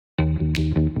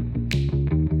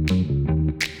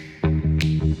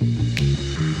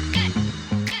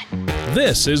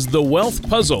This is The Wealth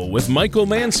Puzzle with Michael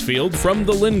Mansfield from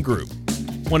the Lynn Group.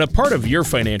 When a part of your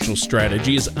financial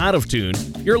strategy is out of tune,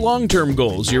 your long-term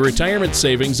goals, your retirement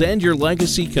savings, and your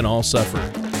legacy can all suffer.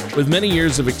 With many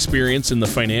years of experience in the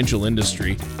financial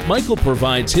industry, Michael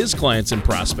provides his clients and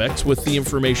prospects with the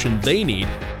information they need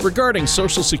regarding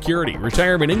Social Security,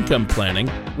 retirement income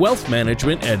planning, wealth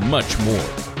management, and much more.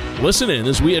 Listen in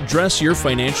as we address your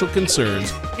financial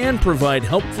concerns and provide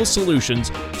helpful solutions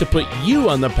to put you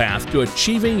on the path to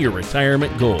achieving your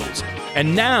retirement goals.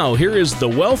 And now, here is The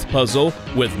Wealth Puzzle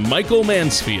with Michael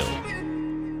Mansfield.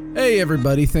 Hey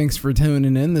everybody, thanks for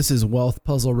tuning in. This is Wealth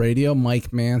Puzzle Radio.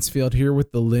 Mike Mansfield here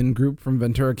with the Lynn Group from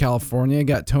Ventura, California.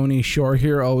 Got Tony Shore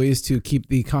here always to keep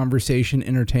the conversation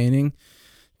entertaining.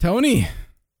 Tony.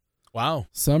 Wow.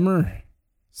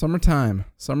 Summertime,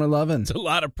 summer lovin'. It's a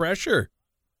lot of pressure.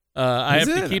 I have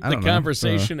to keep the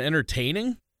conversation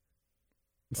entertaining.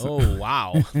 Oh,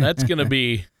 wow. That's going to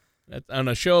be, on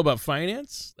a show about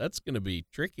finance, that's going to be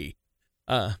tricky.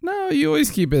 No, you always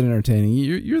keep it entertaining.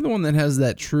 You're the one that has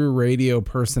that true radio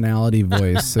personality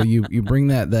voice. So you bring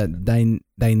that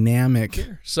dynamic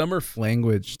summer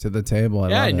language to the table. I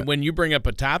love and it. When you bring up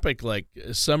a topic like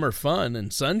summer fun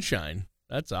and sunshine,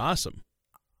 that's awesome.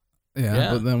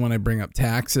 Yeah, but then when I bring up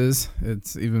taxes,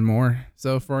 it's even more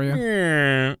so for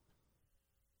you.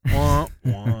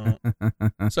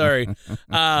 Sorry.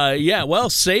 Well,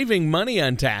 saving money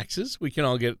on taxes, we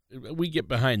get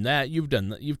behind that.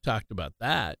 You've talked about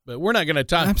that, but we're not going to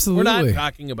talk. Absolutely. We're not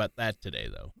talking about that today,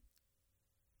 though.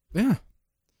 Yeah.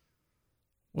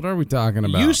 What are we talking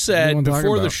about? You said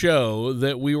before the show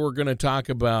that we were going to talk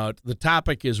about, the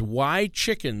topic is why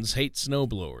chickens hate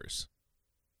snowblowers.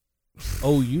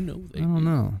 Oh, you know they I don't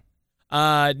know.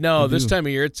 No, this time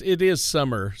of year, it is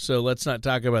summer, so let's not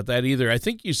talk about that either. I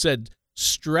think you said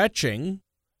stretching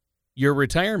your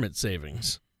retirement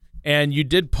savings, and you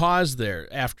did pause there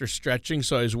after stretching,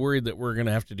 so I was worried that we're going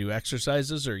to have to do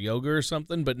exercises or yoga or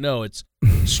something, but no, it's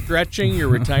stretching your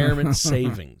retirement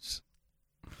savings.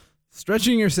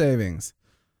 Stretching your savings.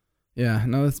 Yeah,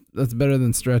 no, that's better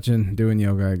than stretching, doing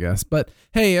yoga, I guess. But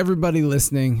hey, everybody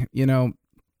listening,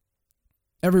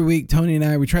 every week, Tony and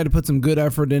I, we try to put some good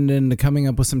effort into coming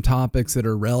up with some topics that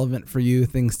are relevant for you,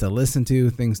 things to listen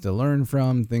to, things to learn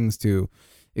from, things to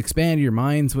expand your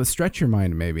minds with, stretch your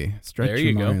mind maybe, stretch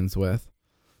your minds with.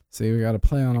 See, we got to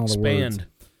play on all the words.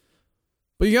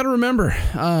 But you got to remember,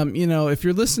 if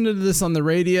you're listening to this on the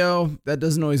radio, that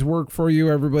doesn't always work for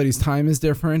you. Everybody's time is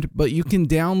different, but you can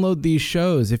download these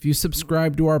shows. If you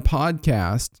subscribe to our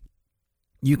podcast,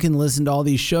 you can listen to all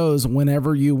these shows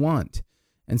whenever you want.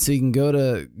 And so you can go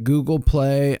to Google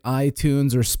Play,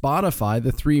 iTunes, or Spotify,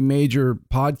 the three major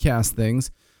podcast things.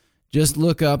 Just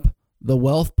look up The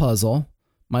Wealth Puzzle.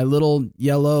 My little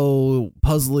yellow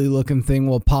puzzly looking thing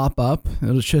will pop up.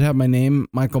 It should have my name,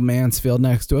 Michael Mansfield,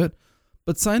 next to it.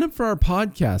 But sign up for our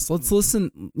podcast. Let's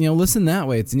listen that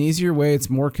way. It's an easier way. It's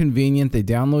more convenient. They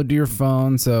download to your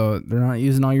phone, so they're not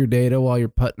using all your data while you're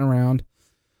putting around.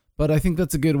 But I think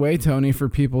that's a good way, Tony, for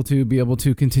people to be able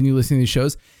to continue listening to these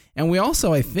shows. And we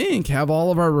also, I think, have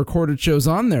all of our recorded shows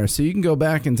on there. So you can go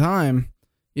back in time.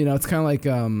 It's kind of like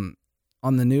on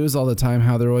the news all the time,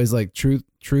 how they're always like truth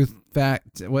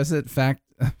fact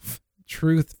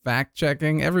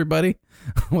checking everybody,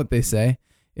 what they say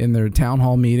in their town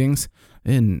hall meetings.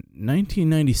 In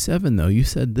 1997, though, you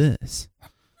said this.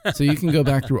 So you can go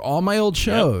back through all my old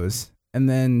shows and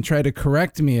then try to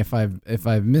correct me if I've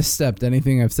misstepped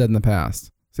anything I've said in the past.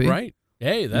 See? Right.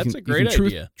 Hey, that's a great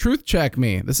idea. Truth check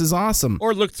me. This is awesome.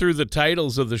 Or look through the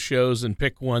titles of the shows and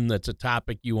pick one that's a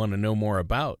topic you want to know more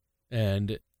about.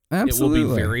 And Absolutely. It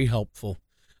will be very helpful.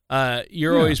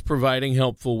 You're always providing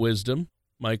helpful wisdom,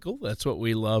 Michael. That's what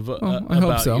we love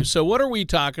about you. So what are we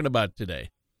talking about today?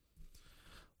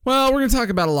 Well, we're going to talk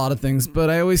about a lot of things, but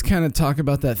I always kind of talk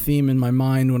about that theme in my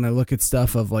mind when I look at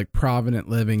stuff of like provident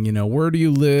living. Where do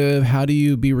you live? How do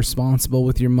you be responsible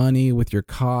with your money, with your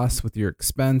costs, with your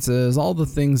expenses, all the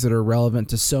things that are relevant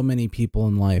to so many people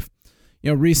in life.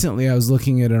 Recently I was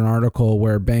looking at an article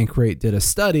where Bankrate did a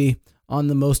study on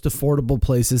the most affordable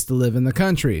places to live in the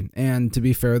country. And to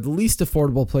be fair, the least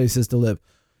affordable places to live.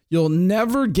 You'll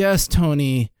never guess,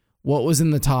 Tony, what was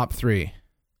in the top three.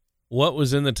 What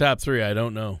was in the top three? I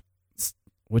don't know.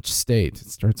 Which state? It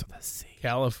starts with a C.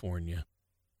 California.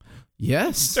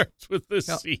 Yes. Starts with a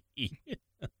C.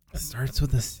 Starts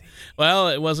with a C. Well,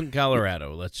 it wasn't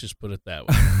Colorado. Let's just put it that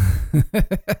way.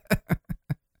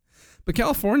 But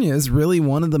California is really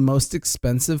one of the most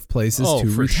expensive places to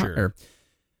retire. Sure.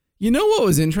 You know what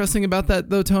was interesting about that,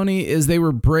 though, Tony, is they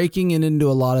were breaking it into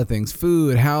a lot of things.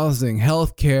 Food, housing,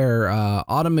 healthcare,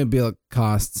 automobile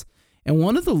costs. And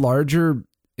one of the larger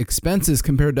expenses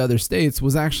compared to other states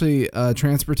was actually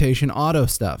transportation auto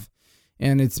stuff.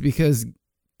 And it's because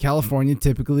California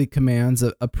typically commands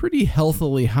a pretty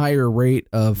healthily higher rate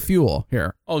of fuel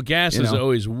here. Oh, gas is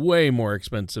always way more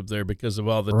expensive there because of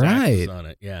all the taxes on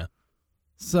it. Yeah.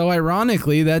 So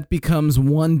ironically, that becomes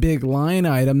one big line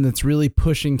item that's really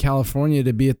pushing California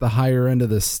to be at the higher end of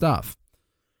this stuff.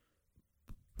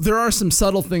 There are some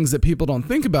subtle things that people don't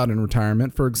think about in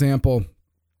retirement. For example,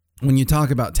 when you talk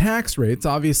about tax rates,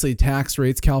 obviously tax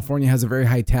rates, California has a very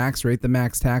high tax rate. The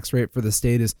max tax rate for the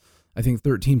state is, I think,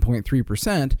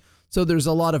 13.3%. So there's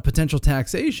a lot of potential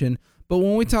taxation. But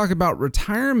when we talk about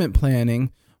retirement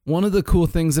planning, one of the cool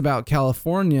things about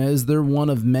California is they're one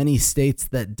of many states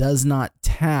that does not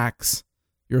tax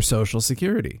your Social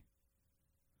Security.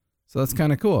 So that's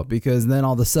kind of cool, because then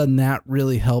all of a sudden that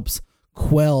really helps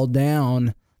quell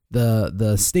down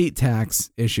the state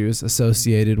tax issues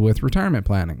associated with retirement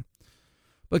planning.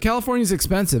 But California's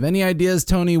expensive. Any ideas,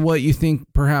 Tony, what you think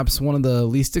perhaps one of the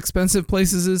least expensive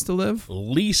places is to live?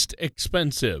 Least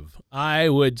expensive. I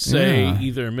would say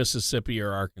either Mississippi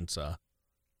or Arkansas.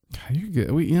 You're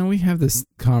good. We have this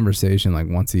conversation like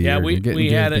once a year. Yeah, we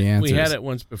had it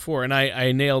once before, and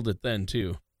I nailed it then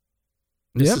too.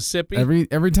 Mississippi. Yep,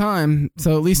 every time.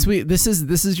 So at least this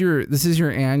is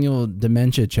your annual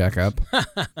dementia checkup.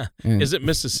 Is it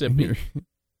Mississippi?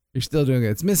 You're still doing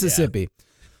it. It's Mississippi.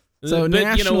 Yeah. So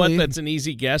but you know what? That's an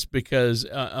easy guess, because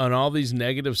on all these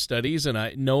negative studies,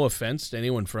 and no offense to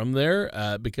anyone from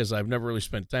there, because I've never really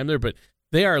spent time there, but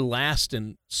they are last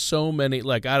in so many,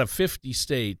 like out of 50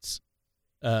 states,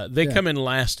 they come in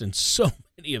last in so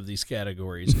many of these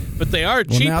categories. But they are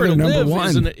cheaper to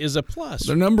live is a plus.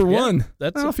 They're number one.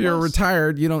 That's if you're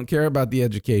retired, you don't care about the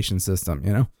education system,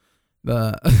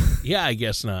 Yeah, I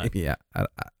guess not. Yeah,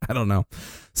 I don't know.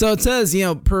 So it says,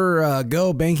 per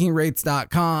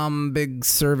GoBankingRates.com, big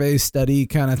survey study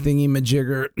kind of thingy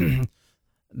majigger,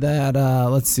 that,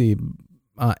 let's see,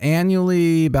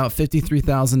 annually about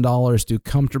 $53,000 to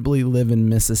comfortably live in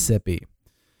Mississippi.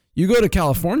 You go to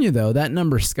California, though, that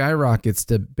number skyrockets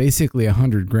to basically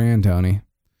 $100,000, Tony.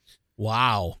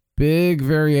 Wow. Big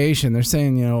variation. They're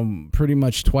saying, pretty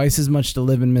much twice as much to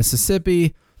live in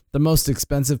Mississippi. The most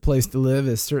expensive place to live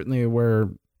is certainly where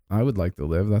I would like to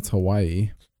live. That's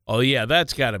Hawaii. Oh, yeah,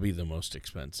 that's got to be the most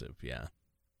expensive, yeah.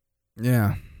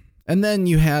 Yeah. And then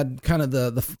you had kind of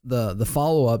the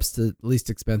follow-ups to least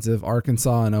expensive,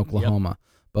 Arkansas and Oklahoma,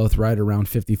 both right around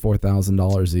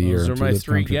 $54,000 a year. Those are my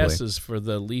three guesses for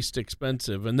the least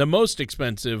expensive. And the most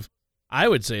expensive, I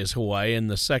would say, is Hawaii, and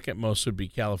the second most would be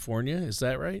California. Is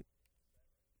that right?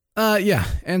 Yeah.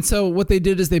 And so what they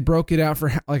did is they broke it out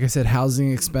for, like I said,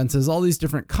 housing expenses, all these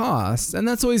different costs. And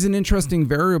that's always an interesting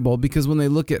variable, because when they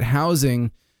look at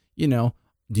housing,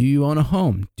 do you own a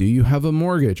home? Do you have a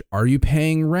mortgage? Are you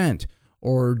paying rent?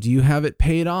 Or do you have it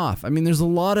paid off? I mean, there's a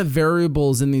lot of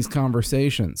variables in these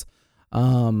conversations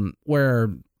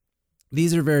where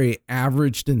these are very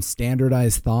averaged and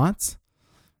standardized thoughts.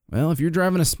 Well, if you're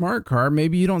driving a smart car,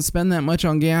 maybe you don't spend that much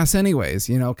on gas anyways,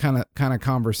 kind of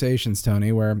conversations,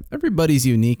 Tony, where everybody's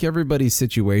unique, everybody's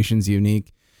situation's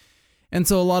unique. And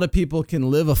so a lot of people can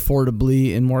live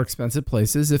affordably in more expensive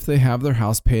places if they have their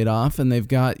house paid off and they've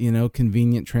got,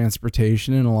 convenient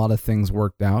transportation and a lot of things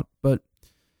worked out. But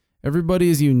everybody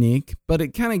is unique. But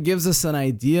it kind of gives us an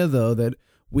idea, though, that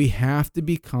we have to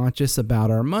be conscious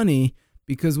about our money,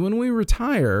 because when we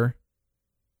retire,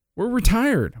 we're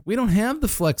retired. We don't have the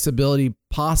flexibility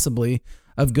possibly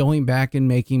of going back and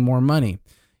making more money.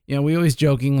 We always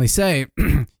jokingly say,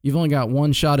 you've only got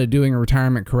one shot at doing a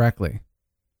retirement correctly.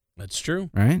 That's true.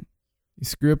 Right? You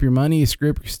screw up your money, you screw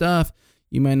up your stuff.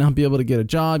 You might not be able to get a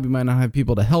job. You might not have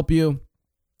people to help you.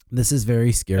 This is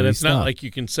very scary stuff. And it's not like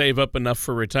you can save up enough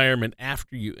for retirement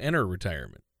after you enter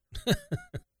retirement.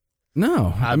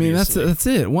 No. Obviously. I mean, that's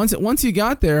it. Once you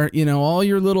got there, all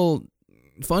your little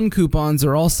fun coupons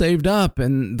are all saved up.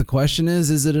 And the question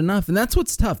is it enough? And that's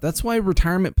what's tough. That's why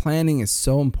retirement planning is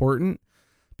so important.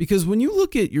 Because when you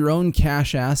look at your own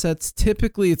cash assets,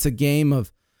 typically it's a game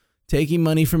of taking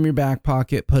money from your back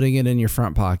pocket, putting it in your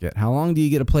front pocket. How long do you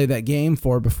get to play that game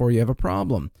for before you have a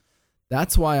problem?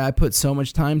 That's why I put so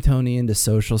much time, Tony, into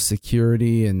Social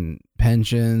Security and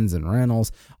pensions and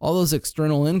rentals, all those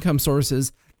external income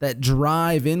sources that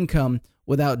drive income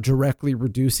without directly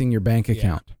reducing your bank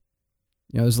account.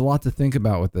 There's a lot to think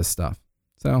about with this stuff.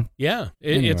 So yeah,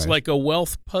 it's like a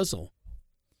wealth puzzle.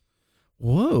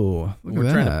 Whoa.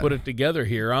 We're trying to put it together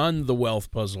here on the Wealth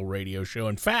Puzzle Radio Show.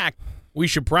 In fact, we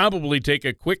should probably take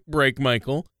a quick break,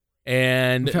 Michael,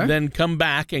 and then come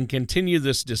back and continue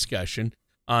this discussion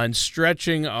on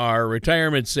stretching our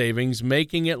retirement savings,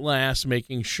 making it last,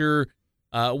 making sure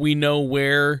We know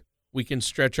where we can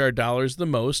stretch our dollars the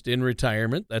most in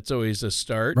retirement. That's always a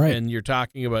start. Right. And you're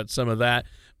talking about some of that.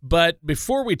 But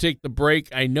before we take the break,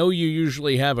 I know you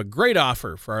usually have a great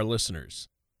offer for our listeners.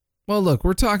 Well, look,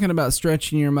 we're talking about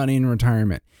stretching your money in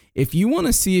retirement. If you want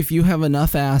to see if you have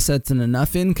enough assets and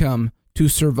enough income to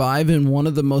survive in one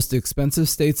of the most expensive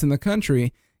states in the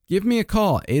country, give me a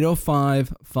call,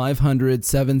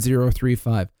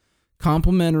 805-500-7035.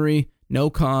 Complimentary, no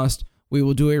cost. We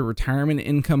will do a retirement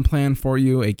income plan for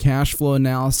you, a cash flow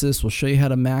analysis. We'll show you how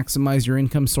to maximize your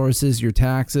income sources, your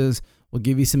taxes. We'll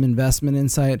give you some investment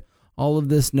insight. All of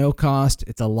this, no cost.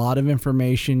 It's a lot of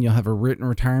information. You'll have a written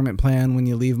retirement plan when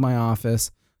you leave my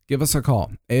office. Give us a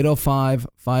call,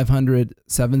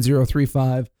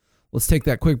 805-500-7035. Let's take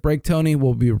that quick break, Tony.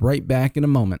 We'll be right back in a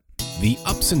moment. The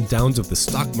ups and downs of the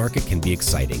stock market can be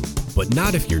exciting, but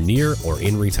not if you're near or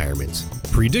in retirement.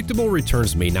 Predictable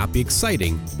returns may not be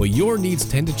exciting, but your needs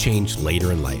tend to change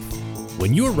later in life.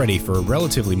 When you're ready for a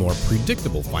relatively more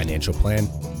predictable financial plan,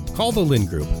 call the Lynn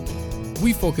Group.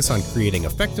 We focus on creating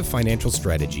effective financial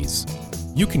strategies.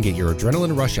 You can get your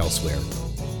adrenaline rush elsewhere.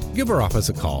 Give our office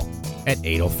a call at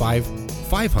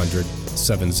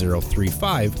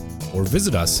 805-500-7035 or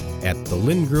visit us at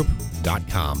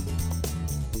thelynngroup.com.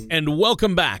 And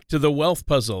welcome back to The Wealth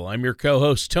Puzzle. I'm your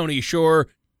co-host, Tony Shore,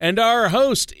 and our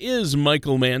host is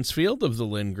Michael Mansfield of the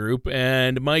Lynn Group.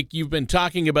 And Mike, you've been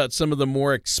talking about some of the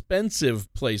more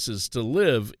expensive places to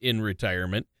live in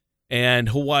retirement, and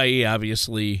Hawaii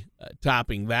obviously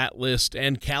topping that list,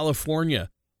 and California.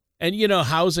 And, you know,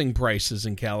 housing prices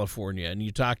in California, and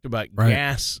you talked about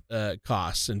gas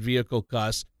costs and vehicle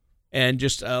costs and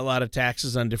just a lot of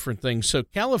taxes on different things. So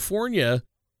California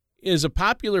is a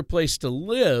popular place to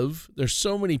live. There's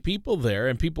so many people there,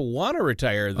 and people want to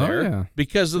retire there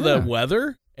because of the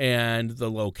weather and the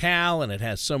locale, and it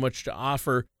has so much to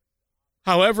offer.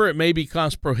 However, it may be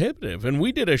cost prohibitive. And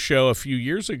we did a show a few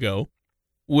years ago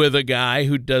with a guy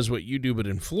who does what you do, but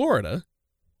in Florida,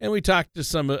 and we talked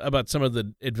to about some of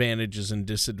the advantages and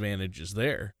disadvantages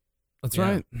there. That's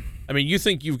right. I mean, you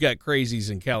think you've got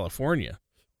crazies in California.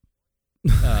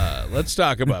 Let's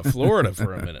talk about Florida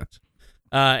for a minute.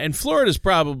 And Florida's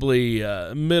probably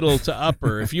middle to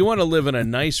upper. If you want to live in a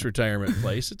nice retirement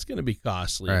place, it's going to be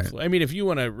costly. Right. I mean, if you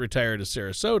want to retire to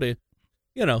Sarasota,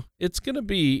 you know, it's going to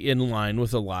be in line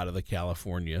with a lot of the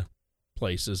California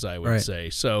places, I would say.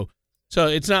 So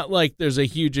it's not like there's a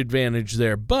huge advantage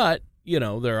there, but, you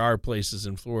know, there are places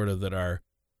in Florida that are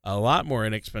a lot more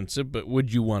inexpensive, but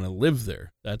would you want to live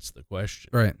there? That's the question.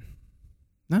 Right.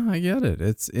 No, I get it.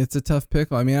 It's a tough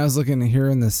pickle. I mean, I was looking here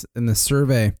in this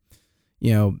survey,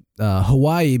 you know,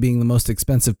 Hawaii being the most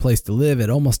expensive place to live at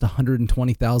almost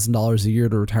 $120,000 a year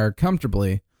to retire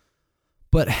comfortably.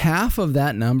 But half of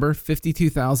that number,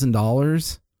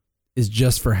 $52,000, is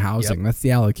just for housing. Yep. That's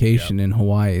the allocation in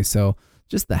Hawaii. So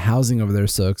just the housing over there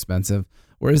is so expensive.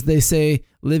 Whereas they say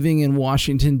living in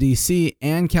Washington, D.C.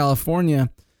 and California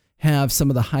have some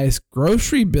of the highest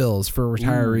grocery bills for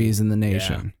retirees in the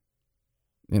nation.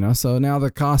 Yeah. You know, so now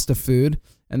the cost of food.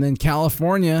 And then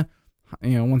California,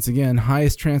 you know, once again,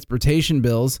 highest transportation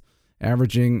bills,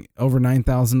 averaging over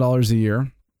 $9,000 a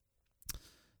year.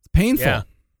 It's painful. Yeah.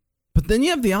 But then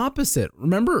you have the opposite.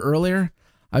 Remember earlier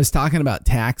I was talking about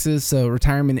taxes, so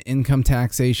retirement income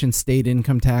taxation, state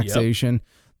income taxation. Yep.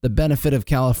 The benefit of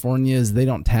California is they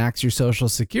don't tax your Social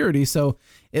Security, so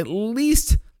at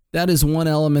least that is one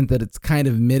element that it's kind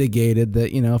of mitigated,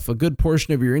 that, you know, if a good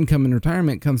portion of your income in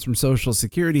retirement comes from Social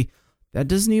Security, that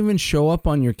doesn't even show up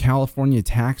on your California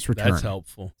tax return. That's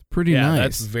helpful. It's pretty nice.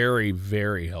 That's very,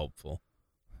 very helpful.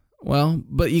 Well,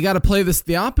 but you got to play this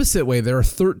the opposite way. There are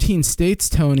 13 states,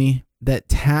 Tony, that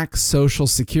tax Social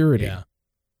Security. Yeah.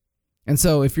 And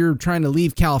so if you're trying to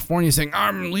leave California saying,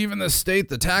 I'm leaving this state,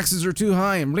 the taxes are too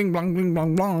high, and bling, bling, bling,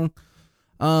 bling, bling.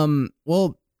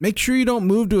 Well, make sure you don't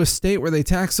move to a state where they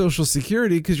tax Social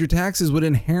Security, because your taxes would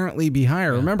inherently be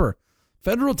higher. Yeah. Remember,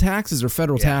 federal taxes are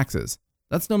federal taxes.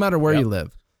 That's no matter where you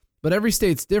live. But every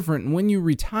state's different. And when you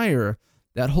retire,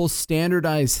 that whole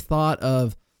standardized thought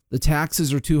of the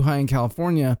taxes are too high in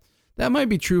California, that might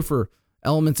be true for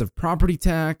elements of property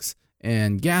tax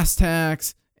and gas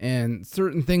tax and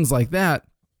certain things like that,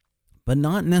 but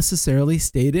not necessarily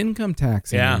state income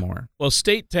tax anymore. Well,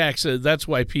 state tax, that's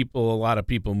why a lot of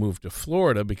people move to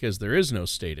Florida, because there is no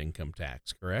state income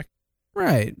tax, correct?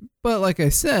 Right. But like I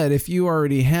said, if you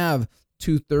already have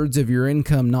 2/3 of your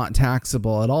income not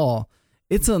taxable at all,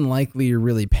 it's unlikely you're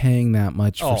really paying that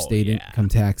much for state income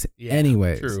tax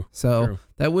anyways. True. So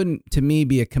that wouldn't, to me,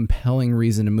 be a compelling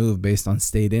reason to move based on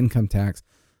state income tax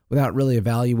without really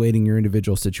evaluating your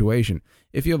individual situation.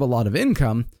 If you have a lot of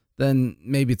income, then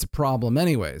maybe it's a problem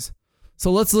anyways.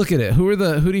 So let's look at it. Who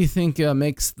do you think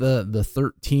makes the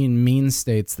 13 mean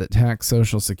states that tax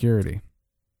Social Security?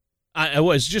 I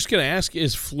was just going to ask,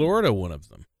 is Florida one of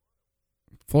them?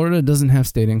 Florida doesn't have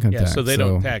state income tax. So they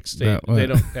don't tax they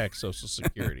don't tax Social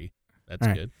Security. That's All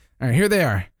right. good. All right, here they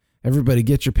are. Everybody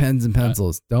get your pens and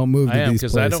pencils. Don't move to these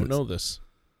places. Because I don't know this.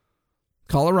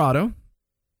 Colorado,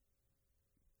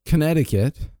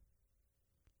 Connecticut,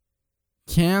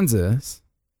 Kansas,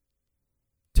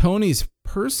 Tony's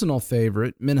personal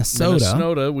favorite,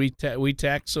 Minnesota. We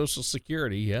tax Social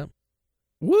Security, yeah.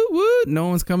 Woo woo! No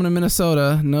one's coming to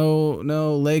Minnesota.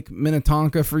 No Lake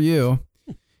Minnetonka for you.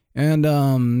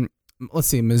 And let's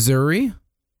see, Missouri,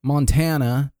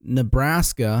 Montana,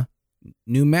 Nebraska,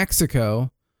 New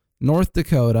Mexico, North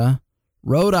Dakota,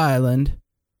 Rhode Island,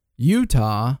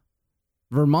 Utah,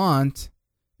 Vermont,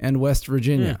 and West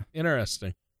Virginia.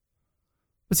 Interesting.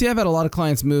 But see, I've had a lot of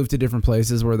clients move to different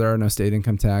places where there are no state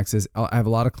income taxes. I have a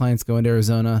lot of clients going to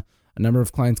Arizona, a number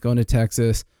of clients going to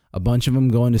Texas, a bunch of them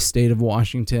going to state of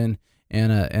Washington, and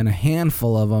a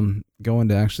handful of them going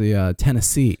to actually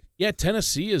Tennessee. Yeah,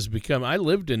 Tennessee has become. I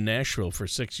lived in Nashville for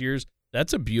 6 years.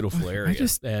 That's a beautiful area.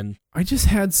 I just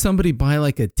had somebody buy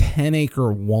like a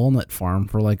 10-acre walnut farm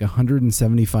for like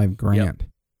 $175,000.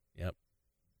 Yep.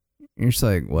 You're just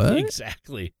like, what?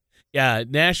 Exactly. Yeah,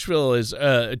 Nashville is.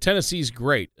 Tennessee's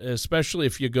great, especially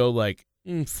if you go like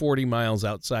 40 miles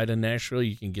outside of Nashville.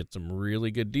 You can get some really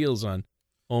good deals on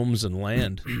homes and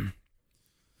land.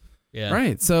 Yeah.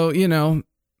 Right. So,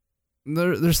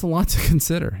 there's a lot to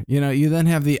consider. You then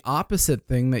have the opposite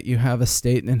thing that you have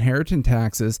estate and inheritance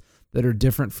taxes that are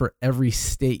different for every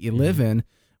state you live in,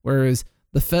 whereas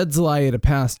the feds allow you to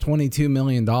pass $22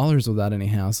 million without any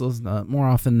hassles. More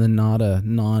often than not a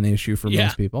non-issue for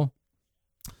most people.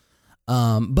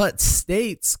 But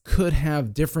states could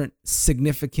have different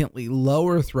significantly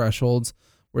lower thresholds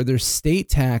where there's state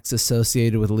tax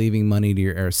associated with leaving money to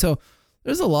your heirs. So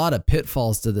there's a lot of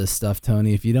pitfalls to this stuff,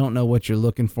 Tony. If you don't know what you're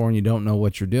looking for and you don't know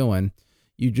what you're doing,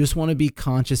 you just want to be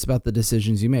conscious about the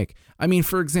decisions you make. I mean,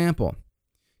 for example,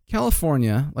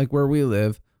 California, like where we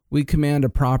live, we command a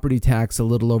property tax a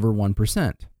little over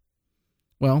 1%.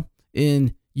 Well,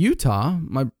 in Utah,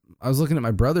 I was looking at my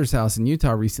brother's house in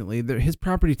Utah recently. His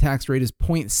property tax rate is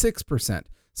 0.6%.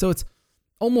 So it's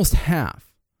almost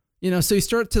half. So you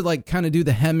start to like kind of do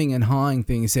the hemming and hawing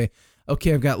thing. You say,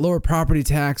 okay, I've got lower property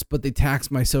tax, but they tax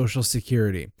my Social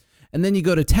Security. And then you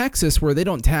go to Texas where they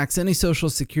don't tax any Social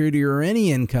Security or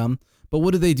any income. But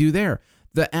what do they do there?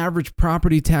 The average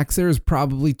property tax there is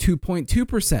probably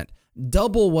 2.2%,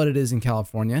 double what it is in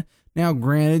California. Now,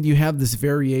 granted, you have this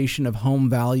variation of home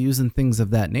values and things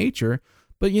of that nature.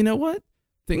 But you know what?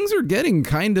 Things are getting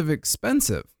kind of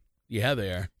expensive. Yeah,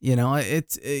 they are. I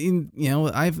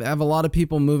have a lot of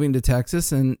people moving to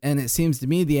Texas, and it seems to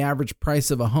me the average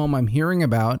price of a home I'm hearing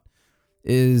about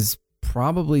is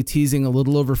probably teasing a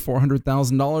little over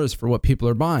 $400,000 for what people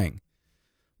are buying.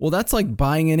 Well, that's like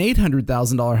buying an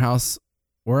 $800,000 house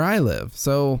where I live.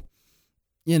 So,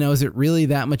 is it really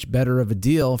that much better of a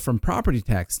deal from property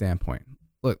tax standpoint?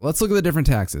 Look, let's look at the different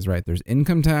taxes, right? There's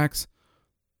income tax.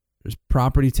 There's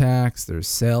property tax, there's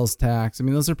sales tax. I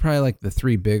mean, those are probably like the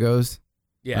three big O's.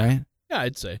 Yeah. Right? Yeah,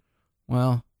 I'd say.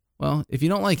 Well, if you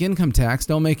don't like income tax,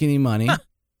 don't make any money.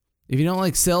 If you don't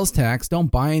like sales tax,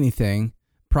 don't buy anything.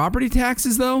 Property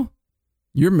taxes, though,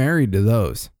 you're married to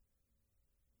those.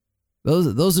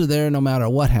 Those are there no matter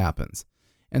what happens.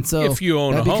 And so if you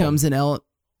own that a home. becomes well,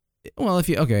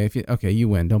 you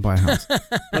win. Don't buy a house.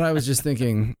 But I was just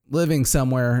thinking, living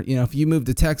somewhere, if you move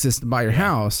to Texas to buy your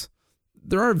house,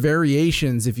 there are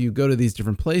variations if you go to these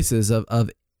different places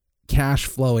of cash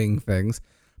flowing things,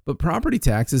 but property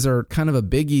taxes are kind of a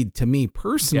biggie to me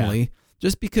personally,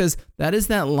 just because that is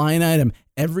that line item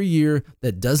every year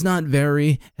that does not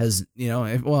vary, it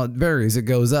varies, it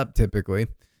goes up typically,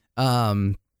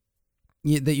 that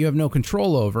you have no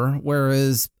control over.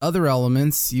 Whereas other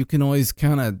elements, you can always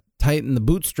kind of tighten the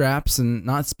bootstraps and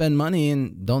not spend money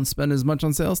and don't spend as much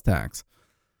on sales tax.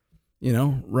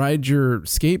 Ride your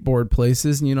skateboard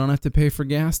places and you don't have to pay for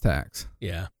gas tax.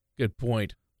 Yeah, good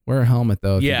point. Wear a helmet,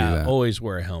 though, if you do that. Always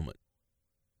wear a helmet.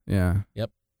 Yeah. Yep.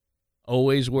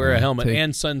 Always wear a helmet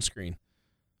and sunscreen.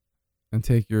 And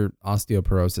take your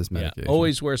osteoporosis medication. Yeah,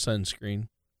 always wear sunscreen.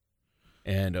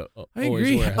 And I always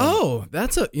agree. wear a helmet. Oh,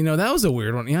 that was a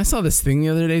weird one. I saw this thing the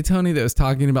other day, Tony, that was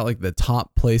talking about like the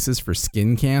top places for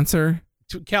skin cancer.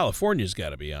 California's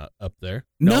got to be up there.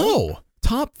 No.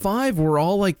 Top 5 were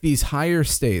all like these higher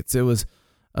states. It was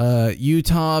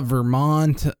Utah,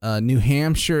 Vermont, New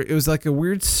Hampshire. It was like a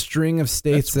weird string of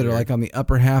states that are like on the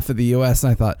upper half of the U.S.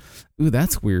 And I thought, ooh,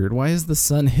 that's weird. Why is the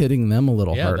sun hitting them a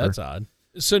little harder? Yeah, that's odd.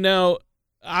 So now,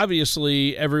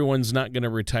 obviously everyone's not going to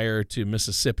retire to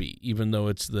Mississippi, even though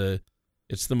it's the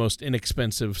most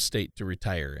inexpensive state to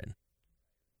retire in.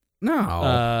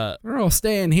 No, we're all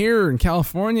staying here in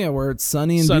California where it's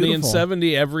sunny and sunny beautiful. and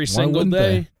 70 every single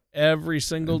day. Every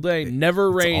single day.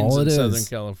 Never rains in Southern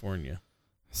California.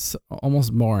 It's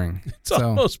almost boring. It's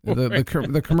almost boring.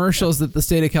 The commercials that the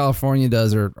state of California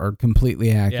does are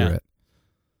completely accurate.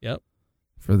 Yep.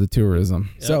 For the tourism.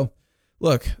 Yep. So,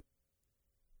 look,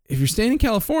 if you're staying in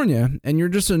California and you're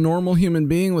just a normal human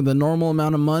being with a normal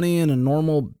amount of money and a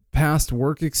normal past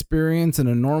work experience and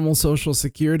a normal social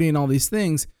security and all these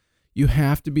things, you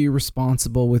have to be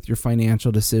responsible with your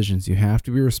financial decisions. You have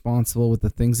to be responsible with the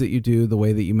things that you do, the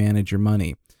way that you manage your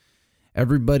money.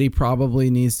 Everybody probably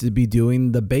needs to be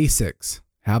doing the basics.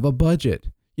 Have a budget.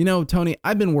 You know, Tony,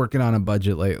 I've been working on a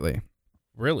budget lately.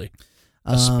 Really?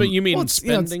 You mean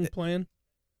spending plan?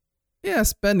 Yeah,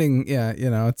 spending. Yeah,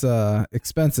 it's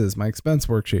expenses, my expense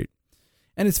worksheet.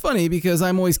 And it's funny because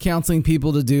I'm always counseling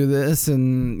people to do this,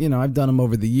 and, I've done them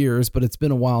over the years, but it's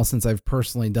been a while since I've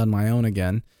personally done my own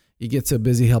again. You get so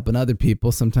busy helping other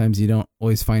people, sometimes you don't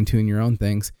always fine-tune your own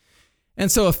things.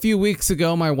 And so a few weeks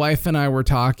ago, my wife and I were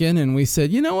talking, and we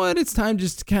said, you know what, it's time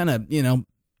just to kind of,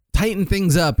 tighten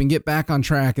things up and get back on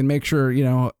track and make sure,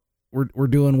 we're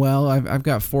doing well. I've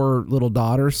got 4 little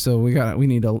daughters, so we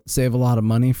need to save a lot of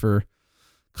money for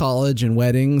college and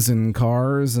weddings and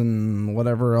cars and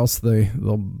whatever else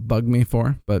they'll bug me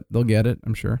for, but they'll get it,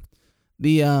 I'm sure.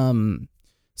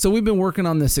 So we've been working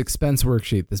on this expense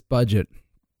worksheet, this budget.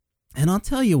 And I'll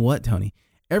tell you what, Tony,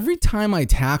 every time I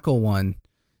tackle one,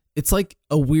 it's like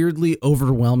a weirdly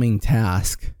overwhelming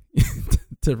task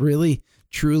to really,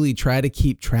 truly try to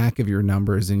keep track of your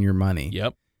numbers and your money.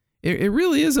 Yep. It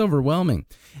really is overwhelming.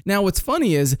 Now, what's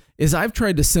funny is I've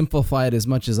tried to simplify it as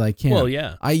much as I can. Well,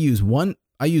 yeah. I use one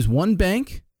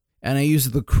bank, and I use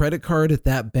the credit card at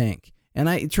that bank.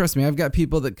 And trust me, I've got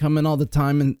people that come in all the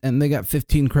time and they got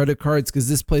 15 credit cards because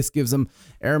this place gives them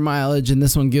air mileage and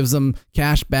this one gives them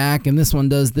cash back and this one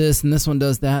does this and this one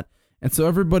does that. And so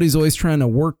everybody's always trying to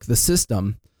work the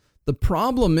system. The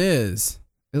problem is,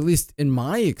 at least in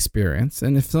my experience,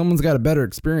 and if someone's got a better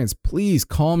experience, please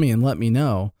call me and let me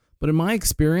know. But in my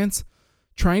experience,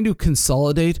 trying to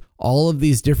consolidate all of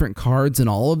these different cards and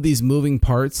all of these moving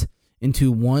parts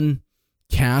into one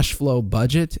cash flow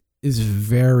budget is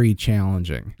very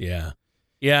challenging. Yeah.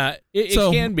 Yeah, it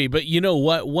can be. But you know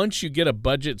what? Once you get a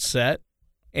budget set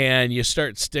and you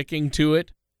start sticking to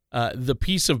it, the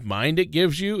peace of mind it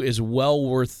gives you is well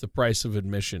worth the price of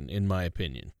admission, in my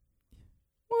opinion.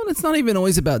 Well, it's not even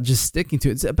always about just sticking to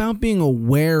it. It's about being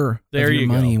aware of your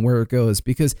money and where it goes,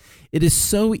 because it is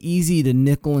so easy to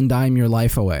nickel and dime your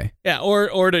life away. Yeah,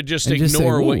 or to just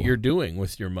ignore what you're doing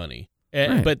with your money.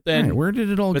 Right, but then, where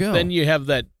did it all go? But then you have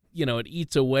that, it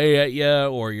eats away at you,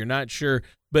 or you're not sure.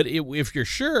 But if you're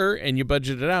sure and you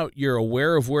budget it out, you're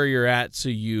aware of where you're at, so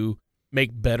you make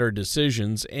better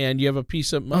decisions and you have a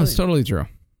peace of mind. Oh, it's totally true.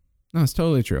 No, it's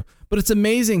totally true. But it's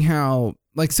amazing how,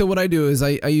 so what I do is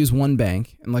I use one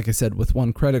bank, and like I said, with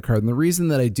one credit card. And the reason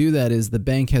that I do that is the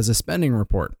bank has a spending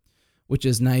report, which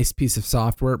is a nice piece of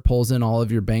software. It pulls in all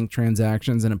of your bank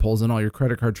transactions and it pulls in all your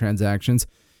credit card transactions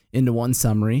into one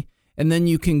summary. And then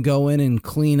you can go in and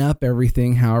clean up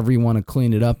everything however you want to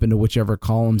clean it up into whichever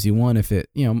columns you want. If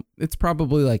it's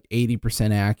probably like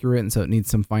 80% accurate, and so it needs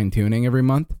some fine tuning every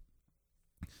month.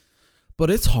 But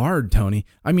it's hard, Tony.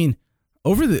 I mean,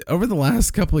 over the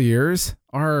last couple of years,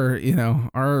 our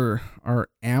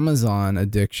Amazon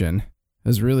addiction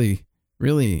has really,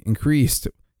 really increased.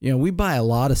 We buy a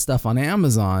lot of stuff on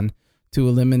Amazon to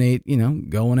eliminate,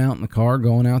 going out in the car,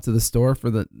 going out to the store for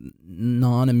the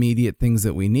non-immediate things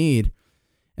that we need.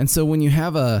 And so when you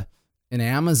have an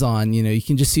Amazon, you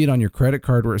can just see it on your credit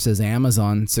card where it says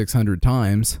Amazon 600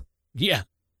 times. Yeah.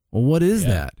 Well, what is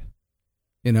that?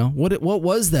 What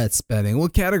was that spending?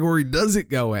 What category does it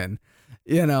go in?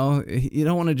 You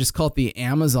don't want to just call it the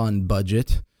Amazon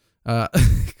budget,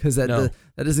 because that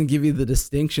doesn't give you the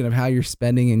distinction of how you're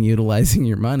spending and utilizing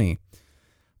your money.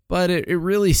 But it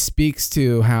really speaks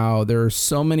to how there are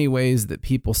so many ways that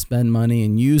people spend money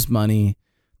and use money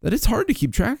that it's hard to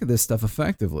keep track of this stuff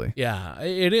effectively. Yeah,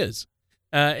 it is.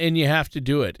 And you have to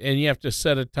do it. And you have to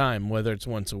set a time, whether it's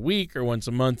once a week or once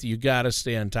a month. You got to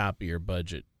stay on top of your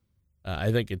budget.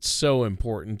 I think it's so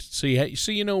important. So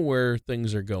you know where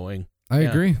things are going. I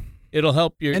agree. It'll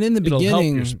help your, and in the beginning, it'll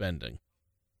help your spending.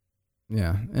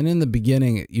 Yeah. And in the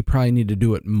beginning, you probably need to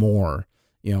do it more.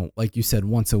 Like you said,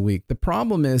 once a week. The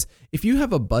problem is, if you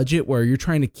have a budget where you're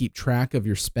trying to keep track of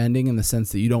your spending in the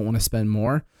sense that you don't want to spend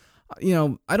more,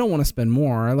 I don't want to spend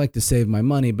more. I like to save my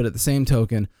money, but at the same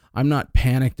token, I'm not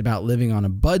panicked about living on a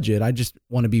budget. I just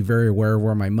want to be very aware of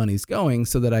where my money's going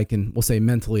so that I can, we'll say,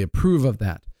 mentally approve of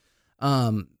that.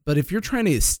 But if you're trying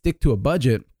to stick to a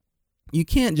budget, you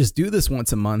can't just do this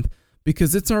once a month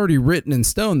because it's already written in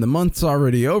stone. The month's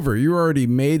already over. You already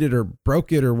made it or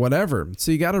broke it or whatever.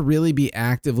 So you got to really be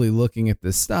actively looking at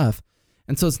this stuff.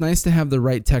 And so it's nice to have the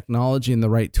right technology and the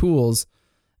right tools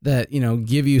that,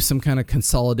 give you some kind of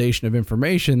consolidation of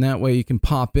information. That way you can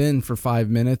pop in for 5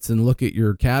 minutes and look at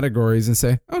your categories and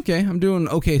say, okay, I'm doing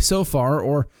okay so far.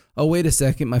 Or, oh, wait a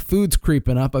second, my food's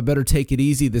creeping up. I better take it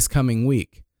easy this coming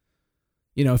week.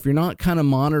 If you're not kind of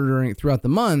monitoring it throughout the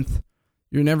month,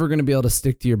 you're never going to be able to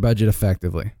stick to your budget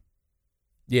effectively.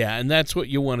 Yeah, and that's what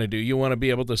you want to do. You want to be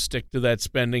able to stick to that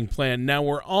spending plan. Now,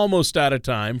 we're almost out of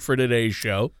time for today's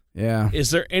show. Yeah.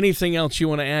 Is there anything else you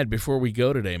want to add before we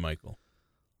go today, Michael?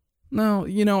 No,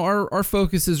 our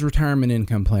focus is retirement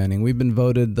income planning. We've been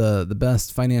voted the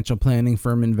best financial planning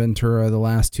firm in Ventura the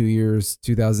last 2 years,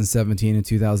 2017 and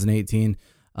 2018.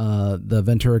 The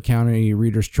Ventura County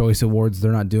Reader's Choice Awards,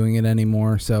 they're not doing it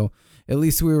anymore. So at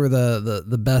least we were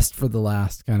the best for the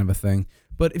last kind of a thing.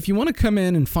 But if you want to come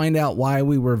in and find out why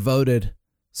we were voted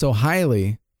so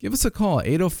highly, give us a call,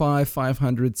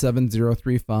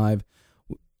 805-500-7035.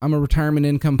 I'm a retirement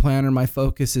income planner. My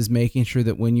focus is making sure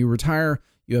that when you retire,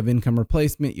 you have income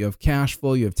replacement, you have cash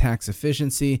flow, you have tax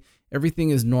efficiency.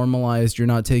 Everything is normalized. You're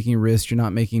not taking risks. You're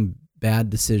not making bad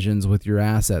decisions with your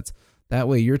assets. That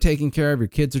way you're taken care of, your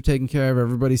kids are taken care of,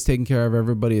 everybody's taken care of,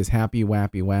 everybody is happy,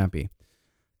 wappy.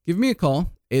 Give me a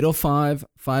call,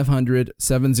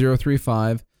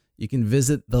 805-500-7035. You can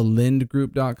visit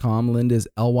thelindgroup.com. Lind is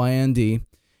Lynd.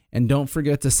 And don't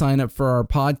forget to sign up for our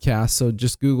podcast. So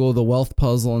just Google The Wealth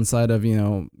Puzzle inside of,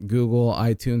 Google,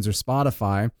 iTunes, or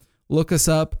Spotify. Look us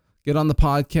up, get on the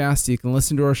podcast. You can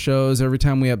listen to our shows. Every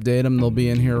time we update them, they'll be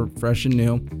in here fresh and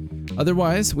new.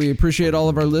 Otherwise, we appreciate all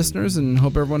of our listeners and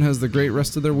hope everyone has the great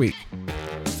rest of their week.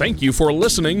 Thank you for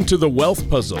listening to The Wealth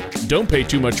Puzzle. Don't pay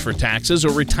too much for taxes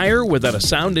or retire without a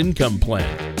sound income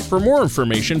plan. For more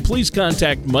information, please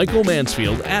contact Michael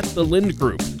Mansfield at The Lind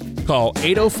Group. Call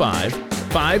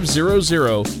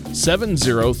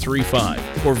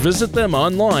 805-500-7035 or visit them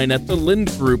online at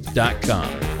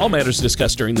thelindgroup.com. All matters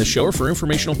discussed during this show are for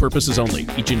informational purposes only.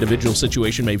 Each individual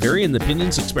situation may vary, and the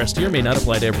opinions expressed here may not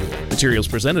apply to everyone. Materials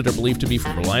presented are believed to be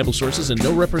from reliable sources, and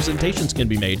no representations can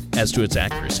be made as to its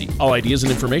accuracy. All ideas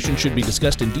and information should be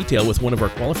discussed in detail with one of our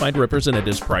qualified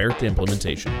representatives prior to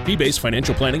implementation. Fee-based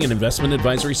financial planning and investment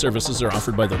advisory services are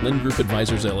offered by the Lind Group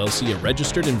Advisors, LLC, a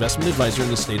registered investment advisor in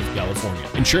the state of California.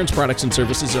 Insurance products and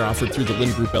services are offered through the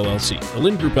Lind Group, LLC. The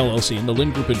Lind Group, LLC, and the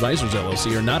Lind Group Advisors,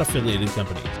 LLC are not affiliated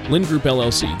companies. Lind Group,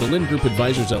 LLC, the Lind Group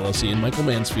Advisors, LLC, and Michael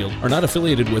Mansfield are not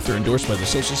affiliated with or endorsed by the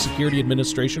Social Security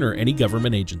Administration or any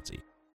government agency.